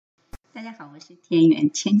大家好，我是田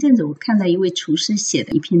园。前阵子我看到一位厨师写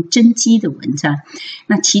的一篇蒸鸡的文章，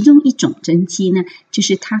那其中一种蒸鸡呢，就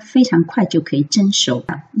是它非常快就可以蒸熟，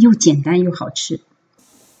又简单又好吃。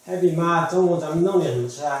Happy 妈，中午咱们弄点什么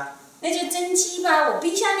吃啊？那就蒸鸡吧，我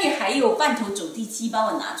冰箱里还有半头走地鸡，帮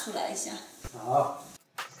我拿出来一下。好。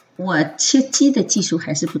我切鸡的技术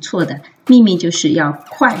还是不错的，秘密就是要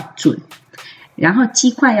快准，然后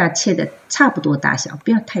鸡块要切的差不多大小，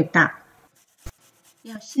不要太大。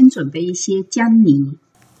要先准备一些姜泥，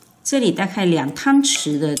这里大概2汤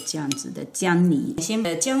匙的这样子的姜泥，先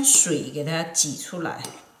把姜水给它挤出来。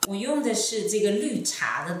我用的是这个绿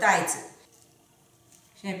茶的袋子，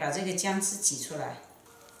现在把这个姜汁挤出来。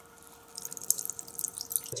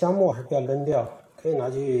姜末还不要扔掉，可以拿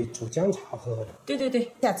去煮姜茶喝的。对，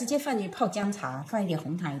直接放进去泡姜茶，放一点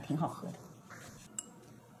红糖也挺好喝的。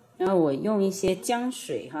然后我用一些姜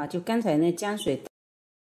水哈，就刚才那姜水。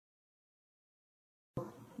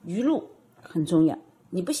鱼露很重要，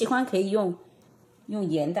你不喜欢可以用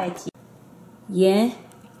盐代替。盐，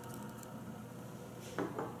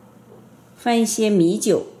放一些米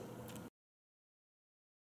酒，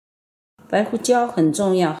白胡椒很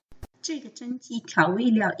重要。这个蒸鸡调味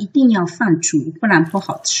料一定要放足，不然不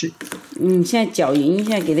好吃。现在搅匀一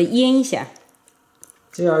下，给它腌一下。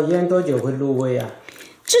这要腌多久会入味啊？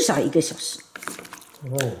至少1个小时。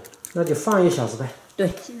哦，那就放1小时呗。对，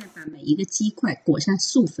现在把每一个鸡块裹上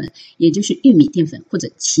粟粉，也就是玉米淀粉或者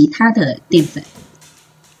其他的淀粉。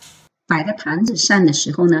摆在盘子上的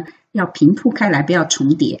时候呢，要平铺开来，不要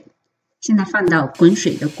重叠。现在放到滚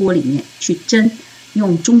水的锅里面去蒸，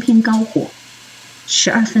用中偏高火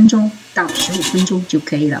，12分钟到15分钟就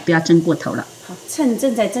可以了，不要蒸过头了。好，趁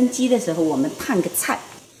正在蒸鸡的时候，我们烫个菜。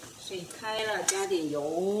水开了，加点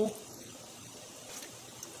油，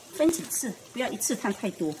分几次，不要一次烫太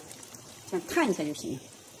多。这样烫一下就行了，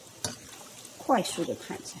快速的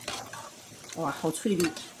烫一下。哇，好翠绿！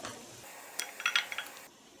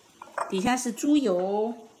底下是猪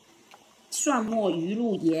油、蒜末、鱼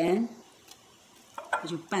露、盐，这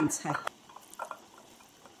就拌菜。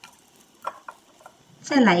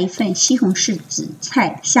再来一份西红柿紫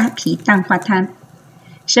菜虾皮蛋花汤。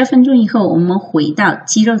12分钟以后，我们回到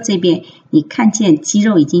鸡肉这边，你看见鸡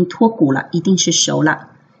肉已经脱骨了，一定是熟了。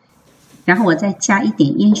然后我再加一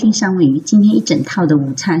点烟熏三文鱼，今天一整套的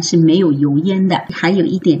午餐是没有油烟的，还有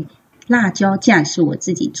一点辣椒酱是我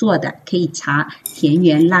自己做的，可以查田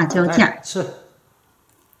园辣椒酱。是。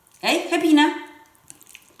Happy 呢？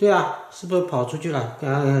对啊，是不是跑出去了？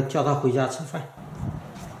刚刚叫他回家吃饭。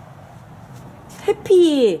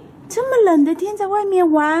Happy， 这么冷的天在外面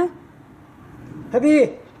玩。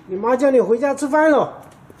Happy， 你妈叫你回家吃饭了，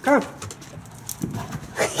看。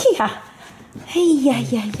哎呀！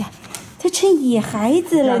他成野孩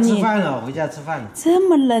子了你！回家吃饭了。这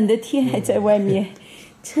么冷的天还在外面，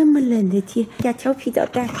这么冷的天，呀，调皮捣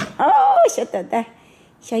蛋哦，小捣蛋，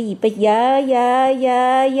小尾巴呀，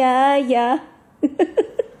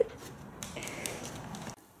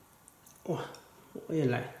哇，我也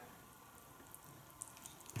来，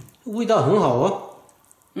味道很好哦。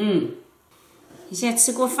你现在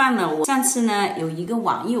吃过饭了？我上次呢，有一个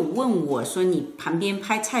网友问我说，你旁边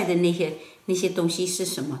拍菜的那些东西是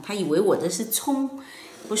什么？他以为我这是葱，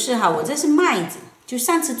不是哈，我这是麦子。就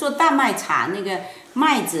上次做大麦茶那个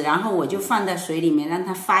麦子，然后我就放在水里面让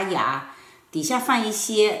它发芽，底下放一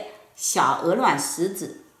些小鹅卵石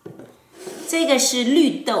子。这个是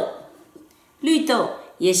绿豆，绿豆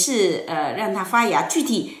也是让它发芽。具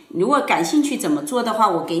体如果感兴趣怎么做的话，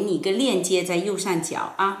我给你一个链接在右上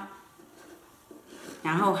角啊。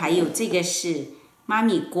然后还有这个是妈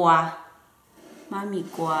咪瓜，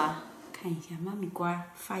看一下，妈咪瓜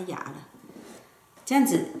发芽了。这样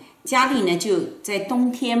子家里呢就在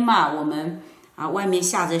冬天嘛，我们外面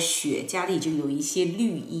下着雪，家里就有一些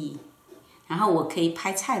绿意。然后我可以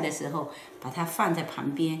拍菜的时候把它放在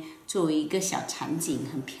旁边，作为一个小场景，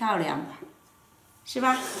很漂亮吧，是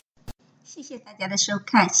吧？谢谢大家的收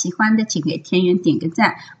看，喜欢的请给田园点个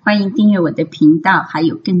赞，欢迎订阅我的频道，还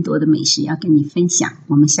有更多的美食要跟你分享，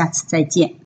我们下次再见。